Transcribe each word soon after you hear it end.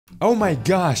Oh my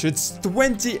gosh, it's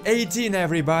 2018,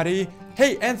 everybody!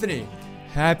 Hey, Anthony!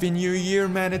 Happy New Year,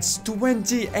 man, it's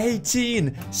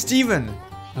 2018! Steven!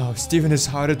 Oh, Steven is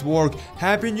hard at work.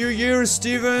 Happy New Year,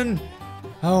 Steven!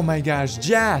 Oh my gosh,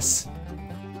 Jazz!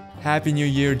 Happy New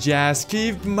Year, Jazz.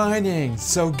 Keep mining.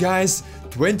 So guys,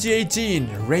 2018,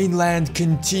 Rayneland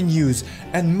continues,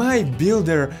 and my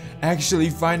builder actually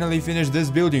finally finished this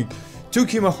building. Took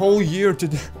him a whole year to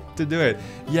do it.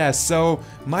 Yeah, so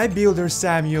my builder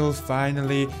Samuel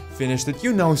finally finished it.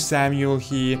 You know Samuel,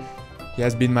 he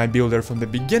has been my builder from the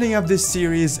beginning of this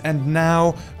series, and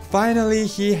now finally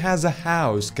he has a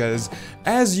house, because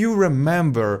as you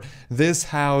remember, this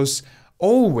house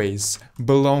always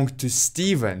belonged to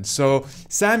Steven. So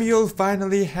Samuel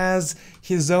finally has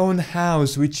his own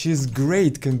house, which is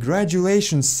great.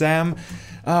 Congratulations, Sam.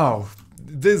 Oh,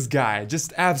 this guy,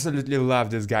 just absolutely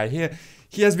love this guy.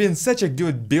 He has been such a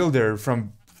good builder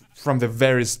from the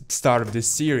very start of this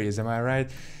series, am I right?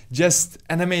 Just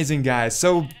an amazing guy.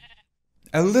 So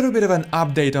a little bit of an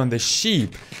update on the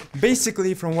sheep.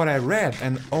 Basically, from what I read,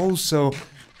 and also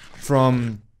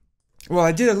from, well,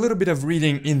 I did a little bit of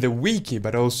reading in the wiki,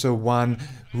 but also one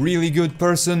really good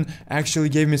person actually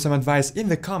gave me some advice in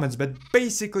the comments. But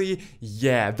basically,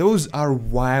 yeah, those are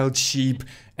wild sheep,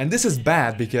 and this is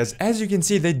bad because, as you can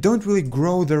see, they don't really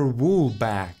grow their wool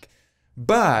back.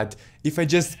 But if I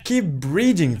just keep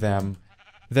breeding them,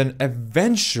 then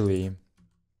eventually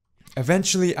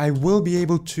I will be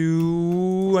able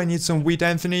to... I need some wheat,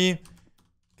 Anthony.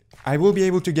 I will be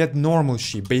able to get normal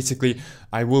sheep. Basically,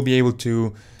 I will be able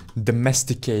to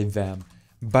domesticate them.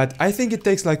 But I think it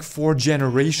takes like 4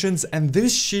 generations, and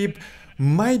this sheep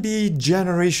might be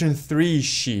generation 3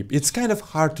 sheep. It's kind of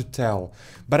hard to tell.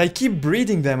 But I keep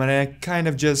breeding them, and I kind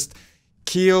of just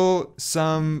kill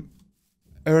some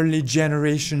early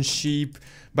generation sheep,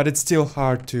 but it's still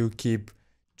hard to keep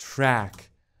track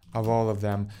of all of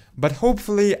them. But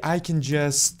hopefully I can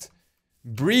just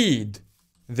breed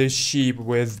this sheep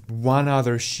with one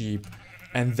other sheep,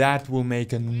 and that will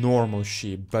make a normal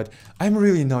sheep. But I'm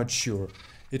really not sure.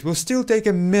 It will still take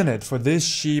a minute for this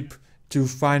sheep to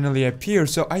finally appear.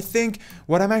 So I think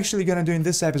what I'm actually gonna do in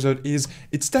this episode is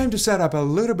it's time to set up a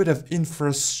little bit of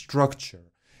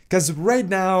infrastructure, because right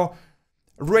now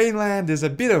Rayneland is a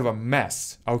bit of a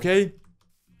mess, okay?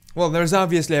 Well, there's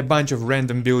obviously a bunch of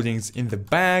random buildings in the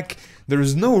back,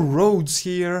 there's no roads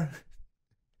here,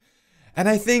 and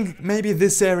I think maybe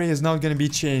this area is not gonna be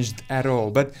changed at all,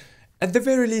 but at the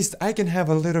very least I can have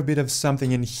a little bit of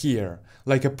something in here,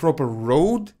 like a proper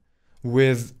road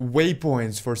with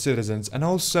waypoints for citizens. And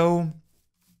also,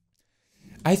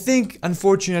 I think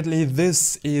unfortunately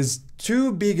this is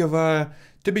too big of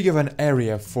an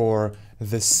area for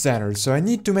the center, so I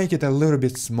need to make it a little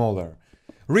bit smaller.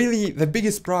 Really, the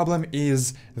biggest problem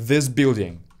is this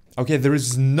building. Okay, there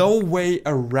is no way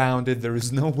around it, there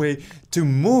is no way to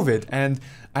move it, and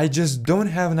I just don't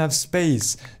have enough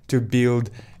space to build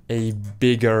a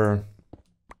bigger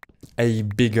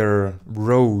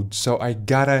road. So I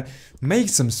gotta make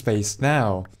some space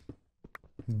now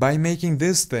by making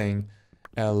this thing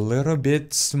a little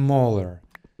bit smaller.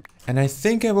 And I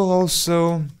think I will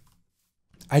also...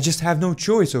 I just have no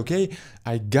choice, okay?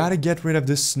 I gotta get rid of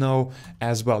this snow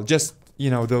as well. Just, you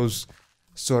know, those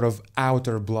sort of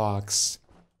outer blocks.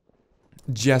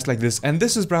 Just like this. And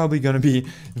this is probably gonna be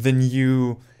the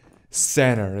new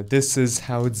center. This is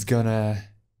how it's gonna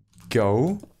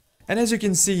go. And as you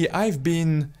can see, I've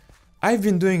been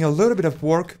doing a little bit of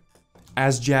work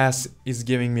as Jazz is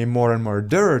giving me more and more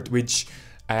dirt, which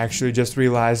I actually just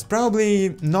realized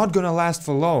probably not gonna last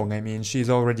for long. I mean, she's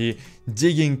already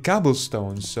digging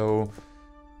cobblestone, so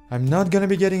I'm not gonna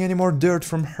be getting any more dirt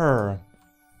from her.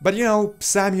 But you know,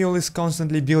 Samuel is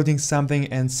constantly building something,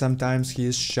 and sometimes he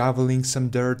is shoveling some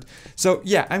dirt. So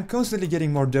yeah, I'm constantly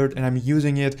getting more dirt, and I'm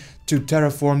using it to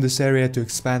terraform this area, to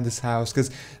expand this house,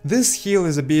 because this hill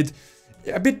is a bit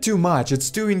too much. It's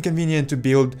too inconvenient to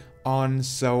build on,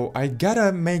 so I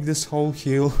gotta make this whole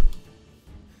hill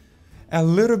a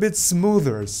little bit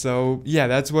smoother. So yeah,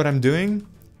 that's what I'm doing,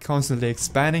 constantly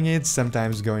expanding it,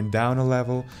 sometimes going down a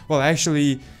level. Well,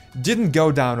 actually didn't go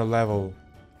down a level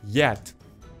yet,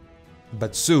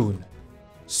 but soon.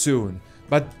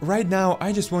 But right now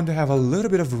I just want to have a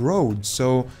little bit of road,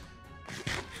 so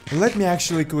let me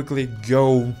actually quickly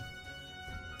go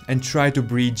and try to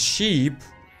breed sheep.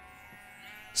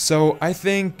 So I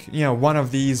think, you know, one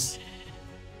of these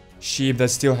sheep that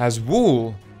still has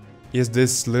wool is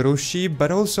this little sheep,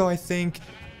 but also I think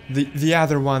the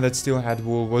other one that still had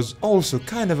wool was also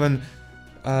kind of an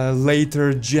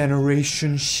later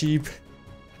generation sheep.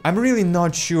 I'm really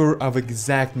not sure of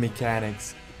exact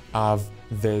mechanics of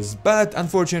this. But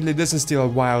unfortunately, this is still a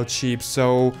wild sheep,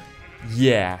 so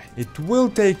yeah, it will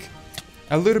take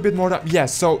a little bit more time. Yeah,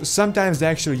 so sometimes they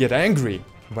actually get angry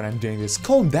when I'm doing this.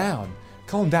 Calm down.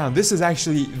 Calm down. This is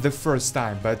actually the first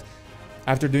time, but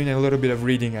after doing a little bit of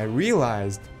reading, I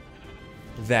realized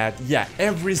that, yeah,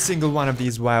 every single one of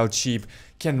these wild sheep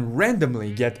can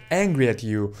randomly get angry at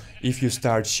you if you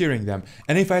start shearing them.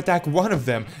 And if I attack one of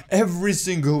them, every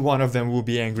single one of them will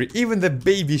be angry, even the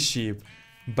baby sheep.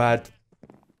 But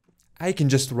I can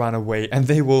just run away and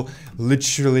they will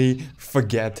literally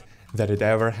forget that it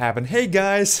ever happened. Hey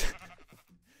guys!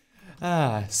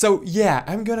 So yeah,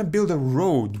 I'm gonna build a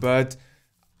road, but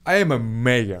I am a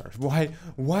mayor.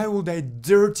 Why would I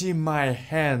dirty my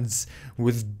hands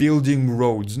with building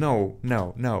roads? No.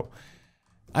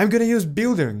 I'm gonna use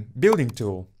building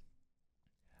tool.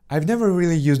 I've never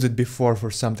really used it before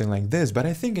for something like this, but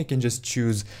I think I can just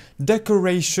choose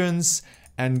decorations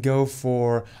and go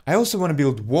for... I also want to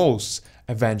build walls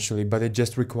eventually, but it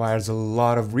just requires a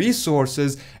lot of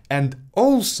resources, and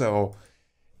also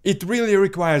it really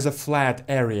requires a flat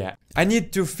area. I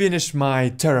need to finish my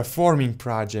terraforming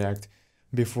project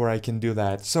before I can do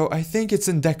that. So I think it's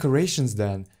in decorations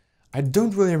then. I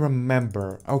don't really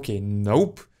remember. Okay,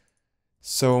 nope.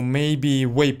 So maybe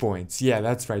waypoints. Yeah,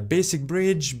 that's right. Basic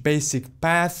bridge, basic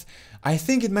path. I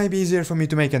think it might be easier for me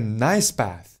to make a nice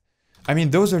path. I mean,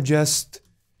 those are just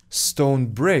stone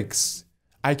bricks.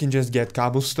 I can just get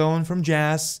cobblestone from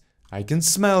Jazz. I can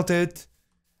smelt it.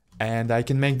 And I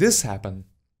can make this happen.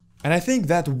 And I think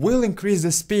that will increase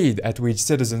the speed at which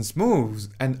citizens move,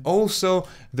 and also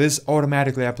this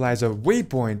automatically applies a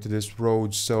waypoint to this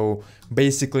road, so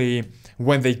basically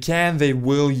when they can, they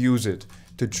will use it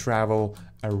to travel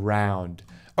around.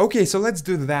 Okay, so let's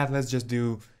do that. Let's just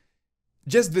do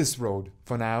just this road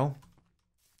for now.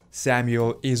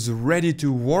 Samuel is ready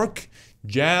to work.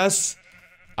 Jazz,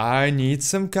 I need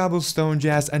some cobblestone,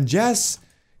 Jazz, and Jazz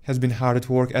has been hard at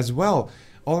work as well.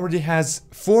 Already has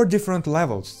 4 different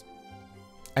levels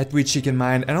at which she can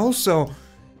mine, and also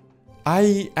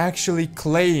I actually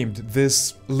claimed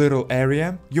this little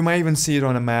area. You might even see it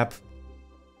on a map.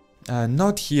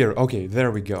 Not here. Okay, there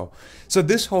we go. So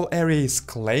this whole area is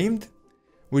claimed,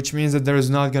 which means that there is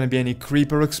not gonna be any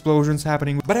creeper explosions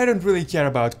happening. But I don't really care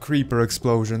about creeper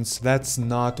explosions. That's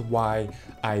not why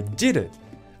I did it.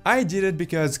 I did it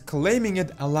because claiming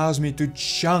it allows me to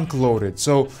chunk load it.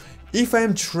 So if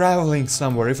I'm traveling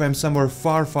somewhere, if I'm somewhere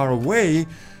far away,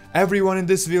 everyone in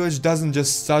this village doesn't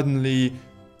just suddenly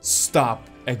stop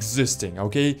existing,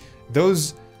 okay?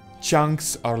 Those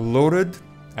chunks are loaded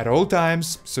at all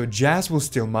times, so Jazz will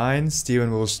still mine, Steven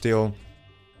will still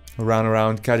run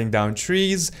around cutting down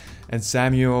trees, and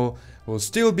Samuel will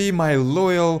still be my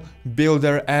loyal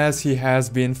builder as he has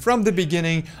been from the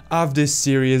beginning of this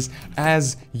series,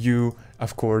 as you,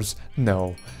 of course,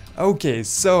 know. Okay,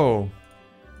 so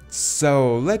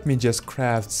let me just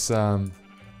craft some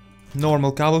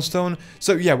normal cobblestone.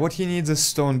 So yeah, what he needs is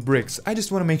stone bricks. I just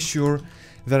want to make sure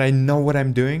that I know what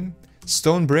I'm doing.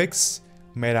 Stone bricks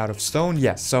made out of stone.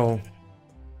 Yeah, so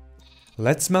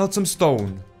let's melt some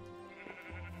stone.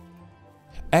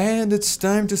 And it's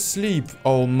time to sleep,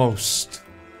 almost.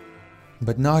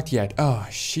 But not yet. Oh,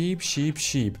 sheep.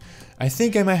 I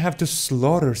think I might have to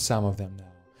slaughter some of them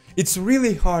now. It's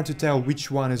really hard to tell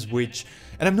which one is which,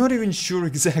 and I'm not even sure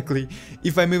exactly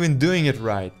if I'm even doing it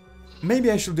right.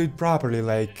 Maybe I should do it properly,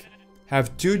 like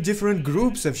have 2 different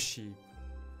groups of sheep,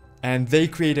 and they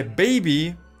create a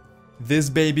baby. This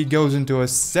baby goes into a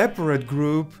separate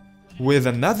group with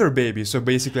another baby. So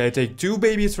basically I take 2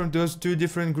 babies from those 2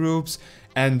 different groups,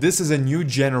 and this is a new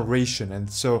generation, and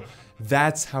so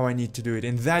that's how I need to do it.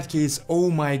 In that case, oh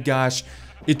my gosh,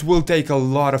 it will take a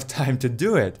lot of time to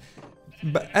do it.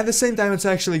 But at the same time, it's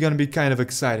actually gonna be kind of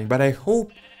exciting. But I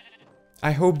hope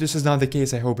this is not the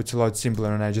case. I hope it's a lot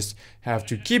simpler and I just have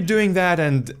to keep doing that,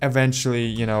 and eventually,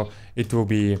 you know, it will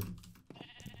be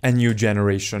a new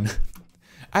generation.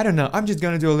 I don't know, I'm just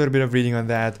gonna do a little bit of reading on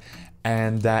that,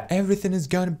 and everything is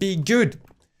gonna be good.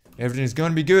 Everything is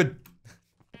gonna be good.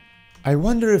 I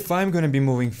wonder if I'm gonna be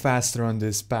moving faster on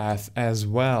this path as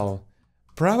well.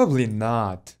 Probably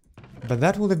not, but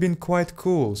that would have been quite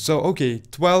cool. So okay,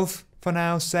 12 for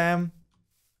now, Sam.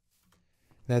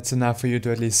 That's enough for you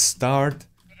to at least start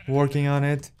working on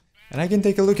it. And I can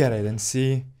take a look at it and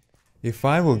see if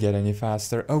I will get any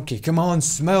faster. Okay, come on,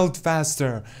 smelt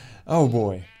faster. Oh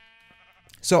boy.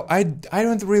 So I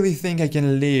don't really think I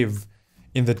can live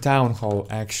in the town hall,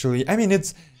 actually. I mean,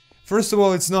 first of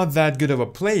all, it's not that good of a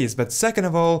place, but second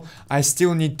of all, I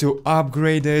still need to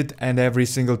upgrade it, and every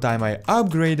single time I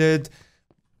upgrade it,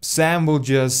 Sam will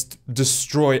just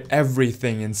destroy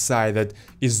everything inside that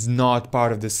is not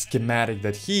part of the schematic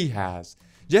that he has.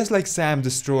 Just like Sam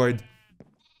destroyed,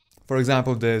 for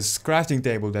example, this crafting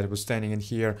table that was standing in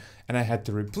here and I had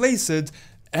to replace it,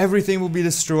 everything will be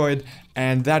destroyed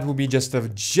and that will be just a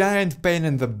giant pain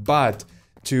in the butt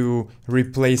to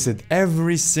replace it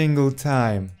every single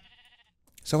time.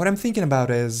 So what I'm thinking about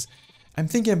is, I'm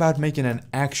thinking about making an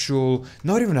actual,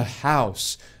 not even a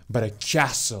house, but a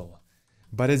castle.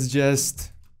 But it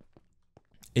just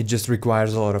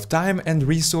requires a lot of time and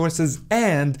resources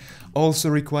and also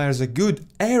requires a good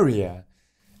area.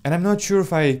 And I'm not sure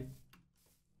if I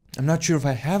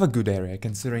have a good area,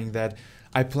 considering that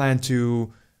I plan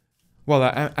to,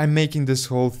 well, I'm making this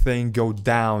whole thing go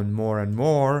down more and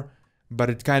more, but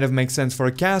it kind of makes sense for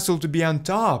a castle to be on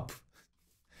top,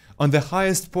 on the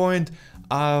highest point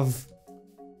of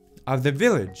the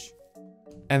village.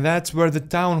 And that's where the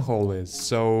town hall is,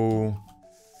 so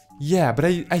yeah, but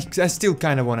I still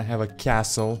kind of want to have a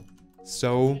castle,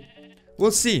 so we'll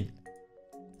see.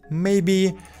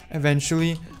 Maybe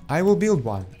eventually I will build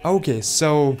one. Okay,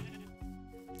 so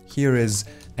here is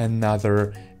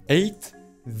another 8.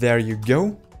 There you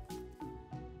go.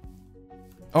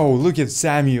 Oh, look at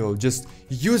Samuel just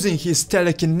using his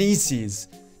telekinesis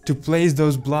to place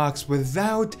those blocks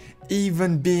without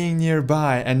even being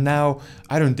nearby, and now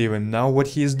I don't even know what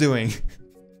he's doing.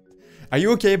 Are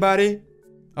you okay, buddy?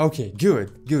 Okay,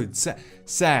 good.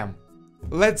 Sam,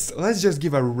 let's just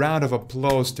give a round of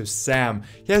applause to Sam.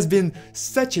 He has been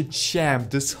such a champ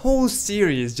this whole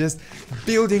series, just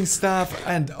building stuff,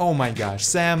 and oh my gosh,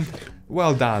 Sam,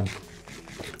 well done.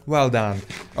 Well done.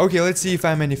 Okay, let's see if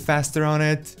I'm any faster on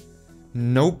it.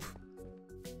 Nope.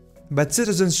 But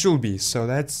citizens should be, so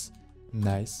that's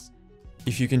nice.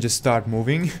 If you can just start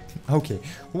moving. Okay,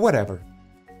 whatever.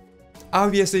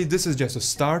 Obviously, this is just a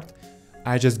start.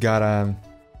 I just gotta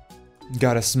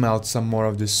smelt some more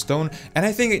of this stone, and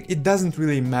I think it doesn't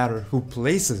really matter who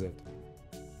places it.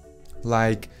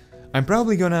 Like, I'm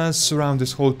probably gonna surround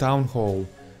this whole town hall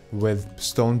with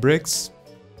stone bricks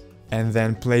and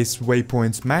then place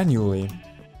waypoints manually,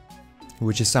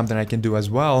 which is something I can do as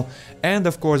well. And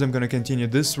of course I'm gonna continue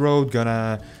this road,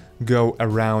 gonna go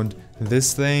around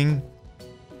this thing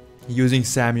using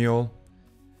Samuel.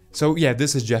 So yeah,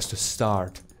 this is just a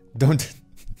start. Don't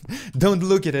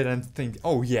look at it and think,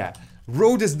 oh yeah,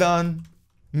 road is done,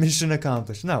 mission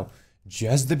accomplished. No,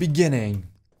 just the beginning.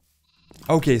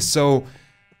 Okay, so,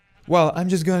 well, I'm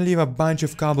just gonna leave a bunch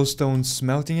of cobblestone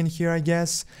smelting in here, I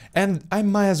guess. And I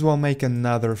might as well make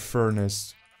another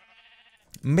furnace.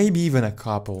 Maybe even a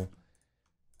couple.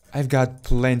 I've got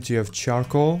plenty of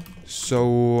charcoal,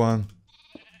 so...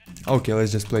 okay,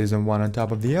 let's just place them one on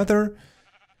top of the other.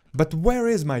 But where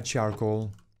is my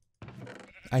charcoal?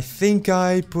 I think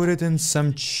I put it in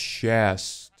some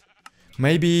chest.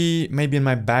 Maybe in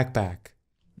my backpack.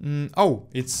 Oh,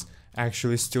 it's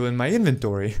actually still in my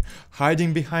inventory,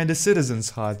 hiding behind a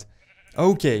citizen's hut.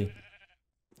 Okay,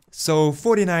 so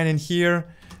 49 in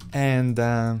here, and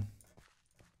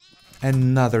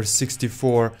another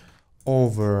 64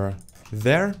 over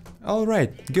there.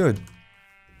 Alright, good.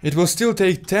 It will still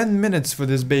take 10 minutes for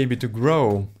this baby to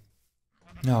grow.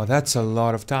 No, that's a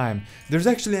lot of time. There's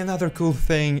actually another cool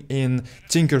thing in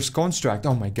Tinker's Construct.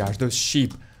 Oh my gosh, those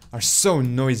sheep are so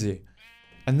noisy.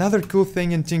 Another cool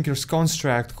thing in Tinker's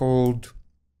Construct called...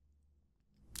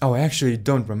 oh, I actually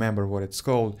don't remember what it's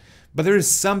called. But there is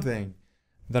something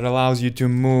that allows you to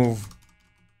move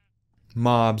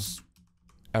mobs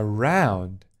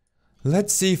around.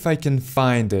 Let's see if I can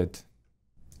find it.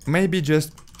 Maybe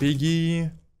just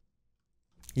piggy...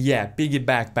 yeah, piggy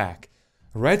backpack.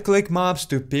 Right-click mobs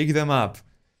to pick them up.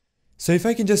 So if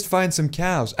I can just find some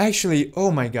cows... actually,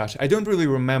 oh my gosh, I don't really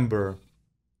remember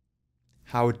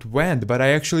how it went, but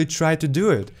I actually tried to do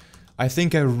it. I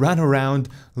think I ran around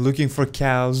looking for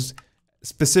cows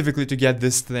specifically to get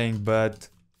this thing, but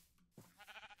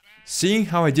seeing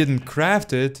how I didn't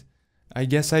craft it, I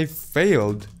guess I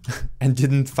failed and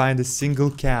didn't find a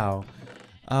single cow.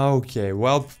 Okay,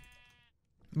 well,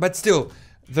 but still,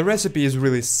 the recipe is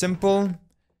really simple,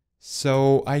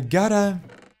 so I gotta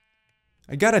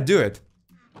do it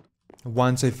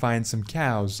once I find some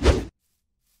cows.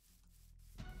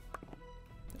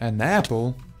 An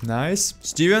apple, nice.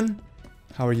 Steven,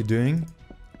 how are you doing?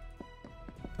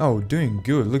 Oh, doing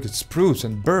good. Look at spruce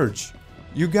and birch.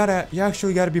 You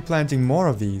actually gotta be planting more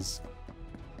of these.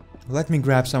 Let me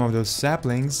grab some of those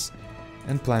saplings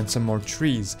and plant some more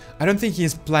trees. I don't think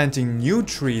he's planting new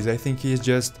trees. I think he's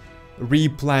just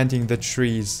replanting the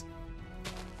trees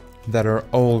that are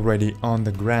already on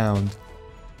the ground.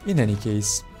 In any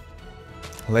case,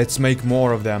 let's make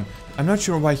more of them. I'm not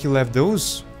sure why he left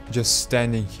those just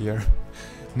standing here.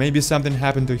 Maybe something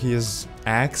happened to his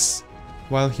axe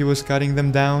while he was cutting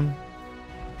them down,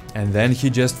 and then he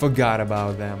just forgot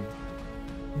about them.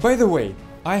 By the way,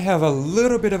 I have a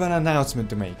little bit of an announcement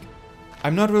to make.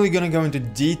 I'm not really gonna go into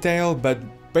detail, but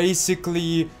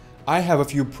basically I have a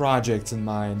few projects in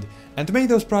mind, and to make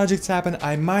those projects happen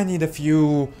I might need a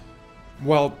few,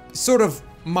 well, sort of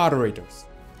moderators.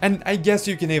 And I guess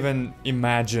you can even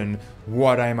imagine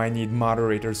what I might need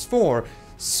moderators for.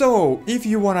 So if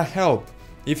you wanna help,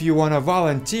 if you wanna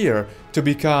volunteer to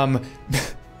become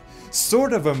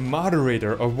sort of a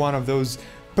moderator of one of those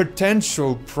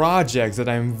potential projects that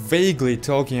I'm vaguely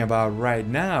talking about right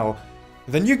now,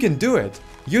 then you can do it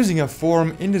using a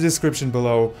form in the description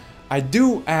below. I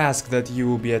do ask that you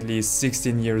will be at least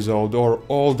 16 years old or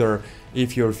older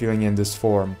if you're filling in this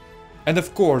form. And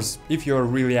of course, if you're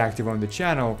really active on the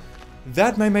channel,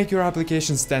 that might make your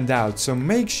application stand out, so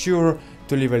make sure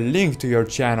to leave a link to your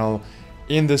channel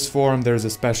in this form. There's a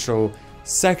special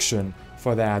section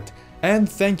for that, and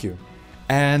thank you.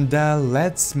 And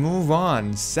let's move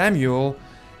on. Samuel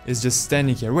is just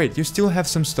standing here. Wait, you still have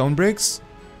some stone bricks?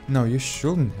 No, you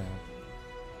shouldn't have.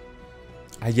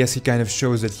 I guess he kind of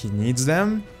shows that he needs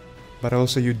them, but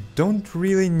also you don't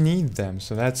really need them,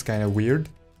 so that's kind of weird.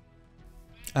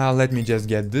 Let me just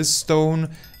get this stone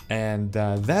and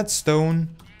that stone.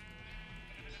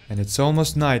 And it's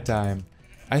almost nighttime.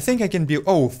 I think I can build...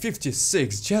 Oh,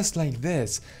 56, just like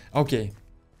this. Okay.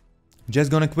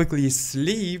 Just gonna quickly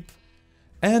sleep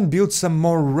and build some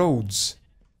more roads.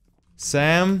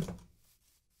 Sam?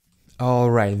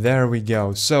 Alright, there we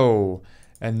go. So,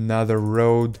 another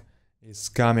road is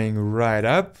coming right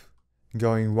up,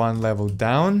 going one level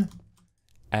down,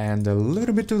 and a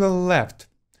little bit to the left.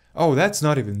 Oh, that's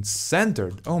not even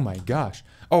centered. Oh my gosh.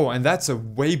 Oh, and that's a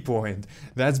waypoint.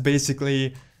 That's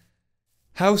basically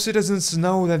how citizens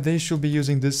know that they should be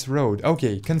using this road.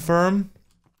 Okay, confirm.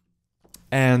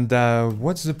 And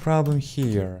what's the problem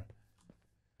here?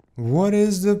 What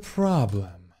is the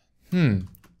problem?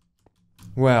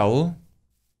 Well,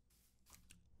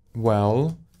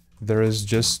 there is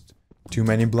just too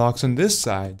many blocks on this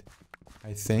side,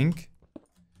 I think.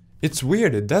 It's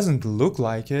weird, it doesn't look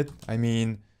like it. I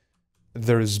mean,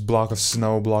 there's block of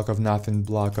snow, block of nothing,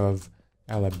 block of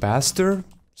alabaster,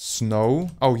 snow.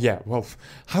 Oh yeah, well,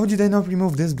 how did I not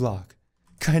remove this block?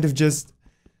 Kind of just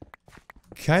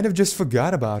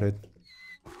forgot about it.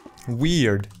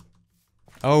 Weird.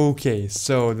 Okay,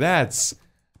 so that's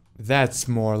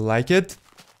more like it.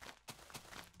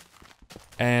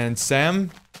 And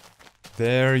Sam,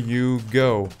 there you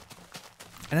go.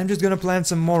 And I'm just gonna plant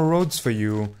some more roads for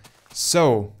you.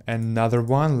 So, another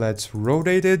one, let's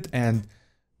rotate it and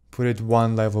put it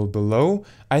one level below.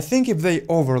 I think if they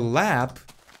overlap,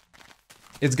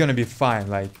 it's gonna be fine,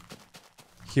 like,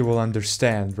 he will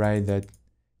understand, right, that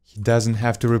he doesn't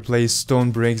have to replace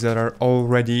stone bricks that are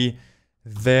already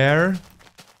there.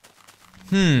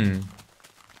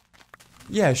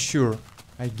 Yeah, sure,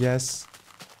 I guess.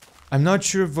 I'm not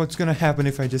sure what's gonna happen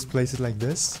if I just place it like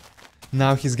this.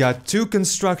 Now he's got two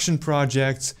construction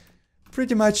projects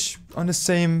pretty much on the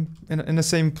same in the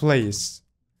same place.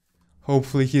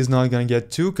 Hopefully he's not gonna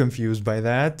get too confused by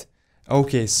that.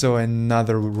 Okay, so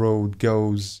another road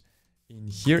goes in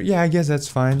here. Yeah, I guess that's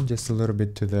fine. Just a little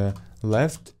bit to the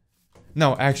left.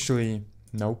 No, actually,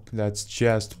 nope, that's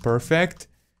just perfect.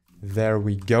 There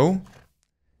we go.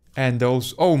 And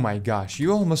also, oh my gosh,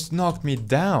 you almost knocked me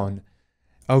down.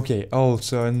 Okay,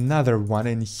 also another one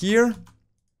in here.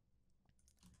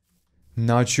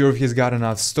 Not sure if he's got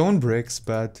enough stone bricks,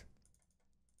 but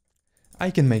I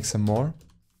can make some more.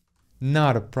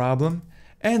 Not a problem.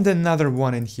 And another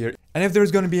one in here. And if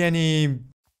there's gonna be any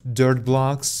dirt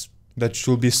blocks that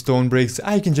should be stone bricks,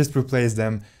 I can just replace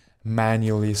them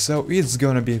manually, so it's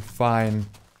gonna be fine.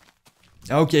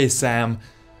 Okay, Sam,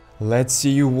 let's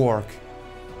see you work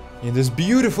in this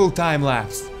beautiful time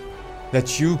lapse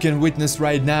that you can witness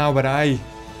right now, but I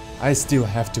still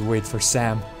have to wait for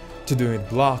Sam to do it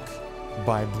block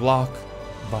by block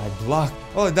by block.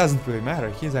 Well, it doesn't really matter,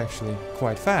 he's actually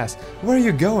quite fast. Where are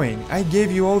you going? I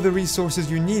gave you all the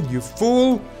resources you need, you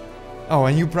fool! Oh,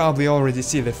 and you probably already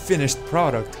see the finished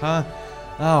product, huh?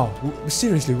 Oh,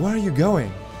 seriously, where are you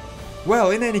going?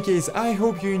 Well, in any case, I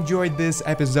hope you enjoyed this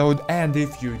episode, and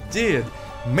if you did,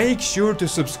 make sure to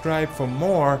subscribe for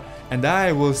more, and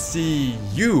I will see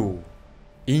you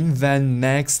in the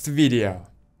next video.